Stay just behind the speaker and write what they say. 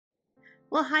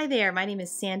Well, hi there. My name is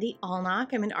Sandy Allnock.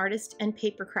 I'm an artist and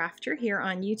paper crafter here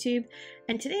on YouTube.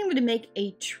 And today I'm going to make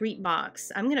a treat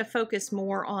box. I'm going to focus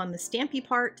more on the stampy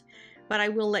part, but I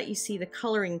will let you see the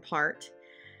coloring part.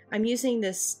 I'm using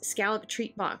this scallop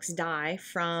treat box die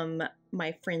from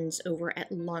my friends over at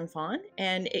Fawn,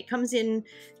 and it comes in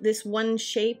this one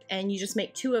shape, and you just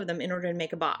make two of them in order to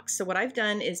make a box. So what I've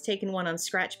done is taken one on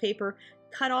scratch paper,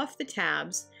 cut off the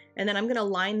tabs, and then I'm going to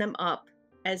line them up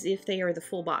as if they are the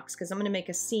full box, because I'm going to make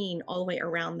a scene all the way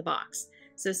around the box.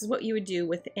 So this is what you would do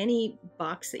with any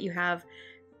box that you have.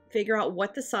 Figure out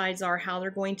what the sides are, how they're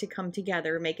going to come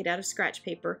together, make it out of scratch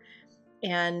paper,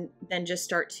 and then just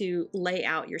start to lay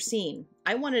out your scene.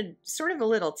 I wanted sort of a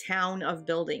little town of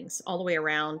buildings all the way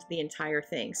around the entire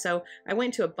thing. So I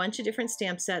went to a bunch of different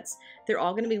stamp sets. They're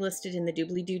all going to be listed in the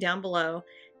doobly-doo down below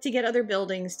to get other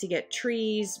buildings, to get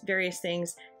trees, various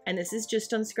things. And this is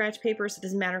just on scratch paper, so it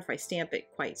doesn't matter if I stamp it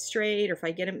quite straight or if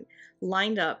I get them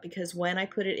lined up, because when I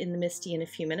put it in the MISTI in a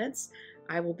few minutes,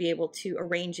 I will be able to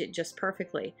arrange it just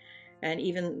perfectly. And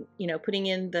even, you know, putting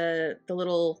in the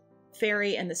little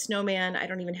fairy and the snowman, I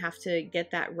don't even have to get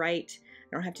that right.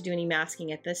 I don't have to do any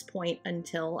masking at this point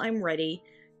until I'm ready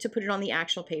to put it on the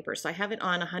actual paper. So I have it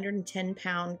on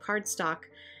 110-pound cardstock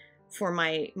for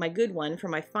my good one, for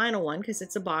my final one, because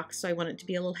it's a box, so I want it to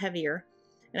be a little heavier.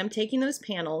 And I'm taking those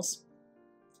panels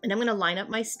and I'm going to line up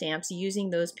my stamps using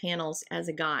those panels as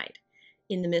a guide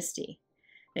in the MISTI.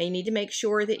 Now you need to make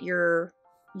sure that your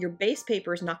base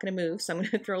paper is not going to move, so I'm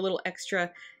going to throw a little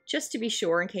extra just to be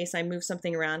sure in case I move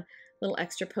something around, a little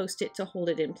extra post-it to hold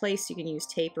it in place. You can use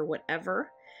tape or whatever.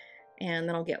 And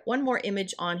then I'll get one more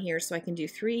image on here so I can do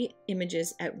 3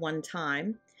 images at one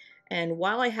time. And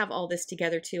while I have all this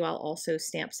together too, I'll also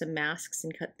stamp some masks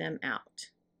and cut them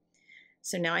out.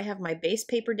 So now I have my base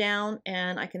paper down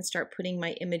and I can start putting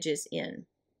my images in.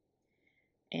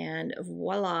 And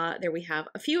voila, there we have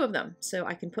a few of them. So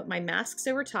I can put my masks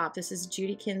over top. This is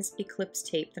Judykin's Eclipse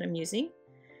tape that I'm using.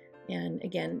 And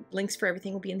again, links for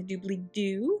everything will be in the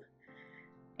doobly-doo.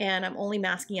 And I'm only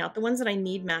masking out the ones that I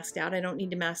need masked out. I don't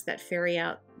need to mask that fairy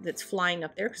out that's flying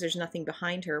up there because there's nothing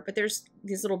behind her. But there's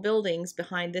these little buildings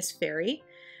behind this fairy.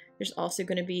 There's also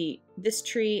going to be this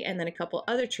tree and then a couple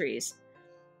other trees.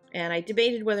 And I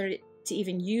debated whether to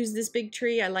even use this big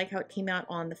tree. I like how it came out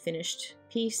on the finished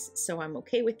piece, so I'm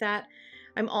okay with that.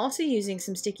 I'm also using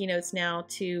some sticky notes now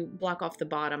to block off the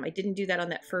bottom. I didn't do that on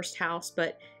that first house,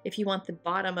 but if you want the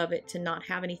bottom of it to not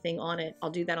have anything on it, I'll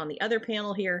do that on the other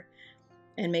panel here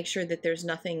and make sure that there's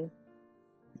nothing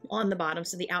on the bottom,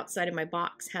 so the outside of my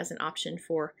box has an option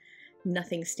for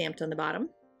nothing stamped on the bottom.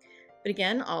 But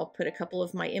again, I'll put a couple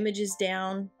of my images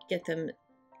down, get them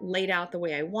laid out the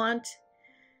way I want,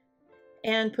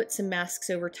 and put some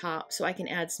masks over top so I can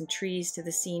add some trees to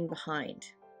the scene behind.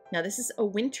 Now this is a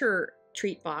winter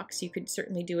treat box. You could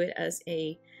certainly do it as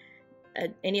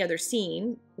any other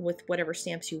scene with whatever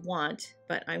stamps you want,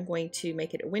 but I'm going to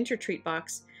make it a winter treat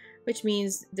box, which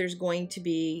means there's going to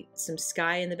be some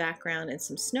sky in the background and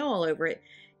some snow all over it.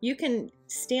 You can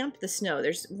stamp the snow.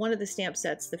 There's one of the stamp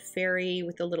sets, the fairy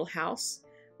with the little house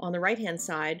on the right-hand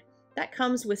side, that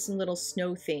comes with some little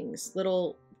snow things,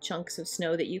 little chunks of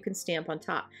snow that you can stamp on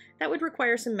top. That would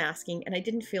require some masking, and I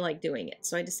didn't feel like doing it,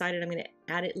 so I decided I'm going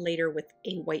to add it later with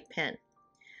a white pen.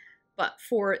 But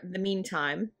for the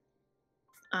meantime,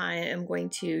 I am going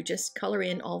to just color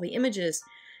in all the images,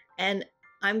 and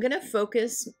I'm going to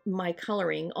focus my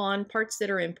coloring on parts that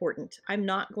are important. I'm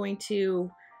not going to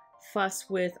fuss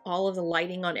with all of the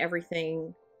lighting on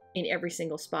everything in every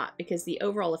single spot, because the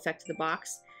overall effect of the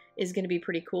box is going to be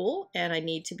pretty cool, and I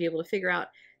need to be able to figure out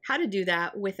how to do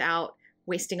that without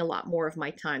wasting a lot more of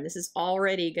my time. This is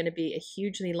already going to be a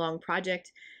hugely long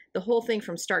project. The whole thing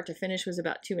from start to finish was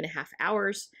about 2.5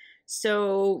 hours.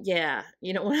 So yeah,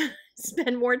 you don't want to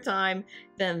spend more time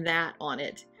than that on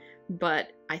it.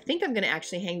 But I think I'm going to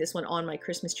actually hang this one on my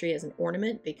Christmas tree as an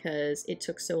ornament because it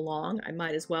took so long. I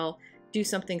might as well do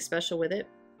something special with it.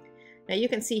 Now you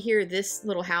can see here this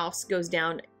little house goes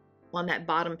down on that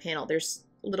bottom panel. There's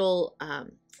little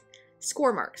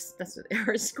score marks. That's what there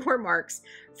are, score marks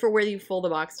for where you fold the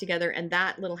box together, and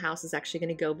that little house is actually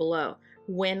going to go below.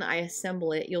 When I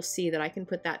assemble it, you'll see that I can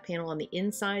put that panel on the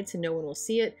inside so no one will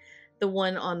see it. The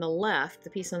one on the left,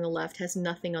 the piece on the left, has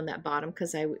nothing on that bottom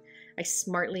because I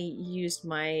smartly used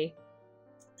my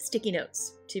sticky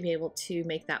notes to be able to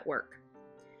make that work.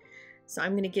 So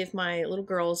I'm going to give my little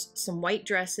girls some white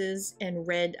dresses and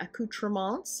red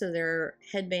accoutrements. So their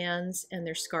headbands and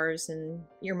their scarves and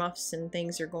earmuffs and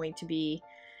things are going to be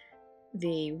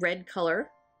the red color.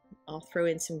 I'll throw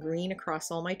in some green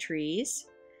across all my trees.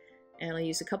 And I'll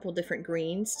use a couple different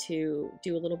greens to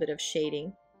do a little bit of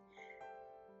shading.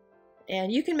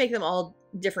 And you can make them all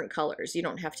different colors. You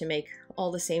don't have to make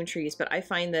all the same trees, but I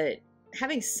find that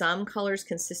having some colors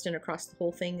consistent across the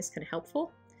whole thing is kind of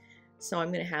helpful. So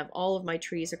I'm going to have all of my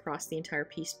trees across the entire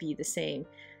piece be the same.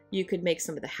 You could make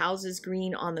some of the houses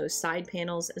green on those side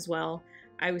panels as well.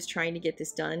 I was trying to get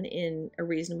this done in a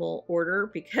reasonable order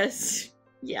because,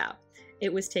 yeah,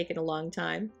 it was taking a long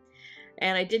time.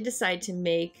 And I did decide to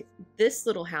make this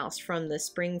little house from the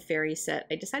Spring Fairy set.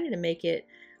 I decided to make it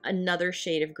another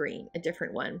shade of green, a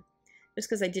different one, just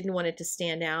because I didn't want it to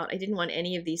stand out. I didn't want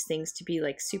any of these things to be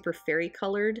like super fairy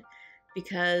colored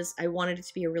because I wanted it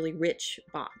to be a really rich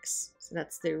box. So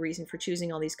that's the reason for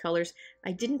choosing all these colors.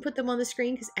 I didn't put them on the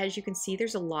screen because, as you can see,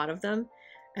 there's a lot of them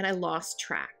and I lost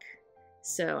track.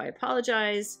 So I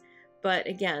apologize, but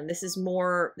again, this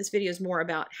video is more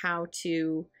about how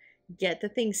to get the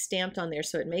things stamped on there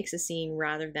so it makes a scene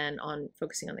rather than on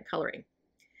focusing on the coloring.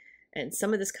 And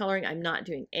some of this coloring, I'm not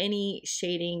doing any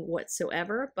shading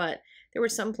whatsoever, but there were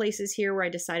some places here where I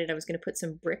decided I was going to put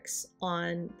some bricks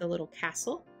on the little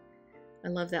castle. I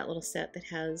love that little set that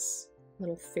has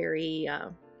little fairy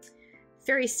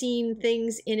scene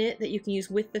things in it that you can use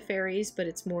with the fairies, but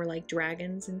it's more like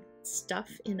dragons and stuff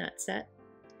in that set.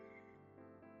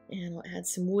 And I'll add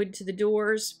some wood to the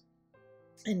doors.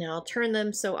 And now I'll turn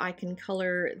them so I can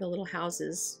color the little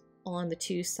houses on the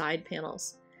two side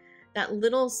panels. That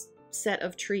little set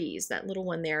of trees, that little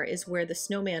one there, is where the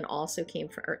snowman also came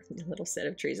from. Or, a little set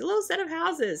of trees, a little set of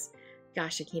houses.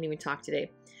 Gosh, I can't even talk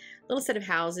today. A little set of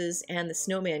houses, and the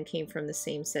snowman came from the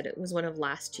same set. It was one of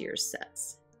last year's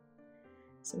sets.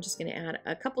 So I'm just going to add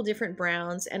a couple different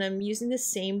browns, and I'm using the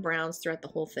same browns throughout the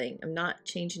whole thing. I'm not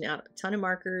changing out a ton of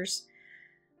markers,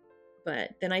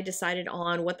 but then I decided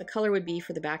on what the color would be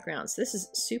for the background. So this is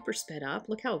super sped up.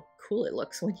 Look how cool it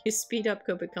looks when you speed up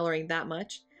Copic coloring that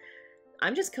much.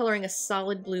 I'm just coloring a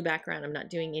solid blue background. I'm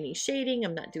not doing any shading.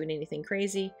 I'm not doing anything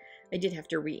crazy. I did have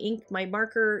to re-ink my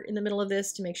marker in the middle of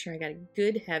this to make sure I got a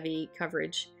good heavy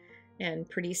coverage and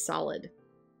pretty solid,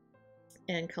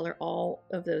 and color all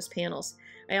of those panels.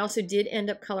 I also did end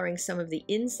up coloring some of the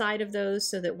inside of those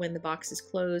so that when the box is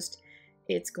closed,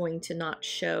 it's going to not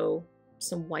show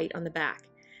some white on the back.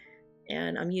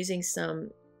 And I'm using some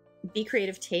Be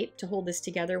Creative tape to hold this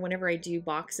together. Whenever I do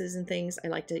boxes and things, I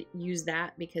like to use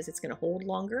that because it's going to hold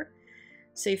longer.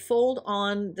 So you fold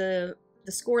on the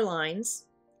score lines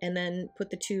and then put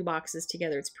the two boxes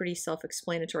together. It's pretty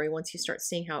self-explanatory once you start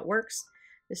seeing how it works.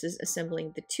 This is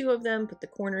assembling the two of them, put the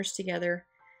corners together,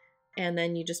 and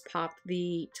then you just pop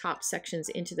the top sections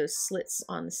into those slits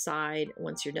on the side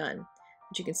once you're done.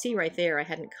 But you can see right there, I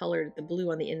hadn't colored the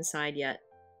blue on the inside yet.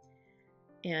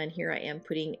 And here I am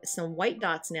putting some white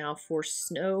dots now for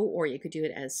snow, or you could do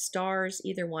it as stars,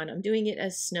 either one. I'm doing it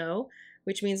as snow,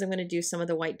 which means I'm going to do some of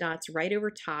the white dots right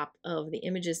over top of the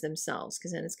images themselves,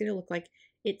 because then it's going to look like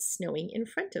it's snowing in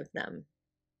front of them.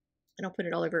 And I'll put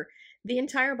it all over the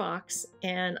entire box,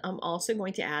 and I'm also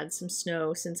going to add some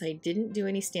snow since I didn't do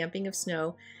any stamping of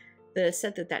snow. The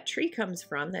set that tree comes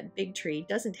from, that big tree,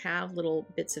 doesn't have little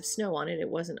bits of snow on it. It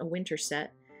wasn't a winter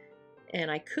set.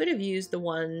 And I could have used the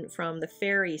one from the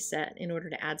fairy set in order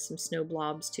to add some snow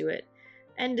blobs to it,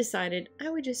 and decided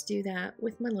I would just do that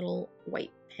with my little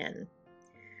white pen.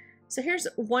 So here's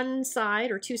one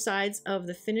side or two sides of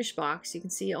the finished box. You can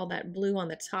see all that blue on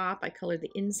the top. I colored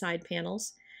the inside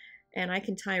panels, and I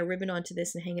can tie a ribbon onto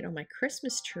this and hang it on my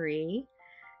Christmas tree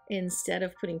instead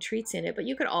of putting treats in it. But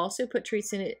you could also put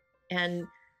treats in it and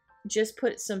just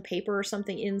put some paper or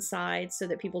something inside so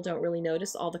that people don't really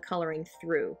notice all the coloring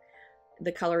through.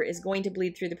 The color is going to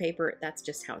bleed through the paper. That's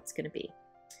just how it's going to be.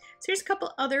 So here's a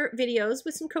couple other videos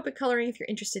with some Copic coloring if you're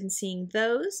interested in seeing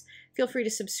those. Feel free to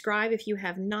subscribe if you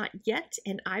have not yet,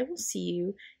 and I will see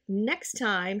you next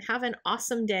time. Have an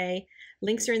awesome day.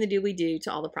 Links are in the doobly-doo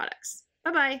to all the products.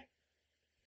 Bye-bye.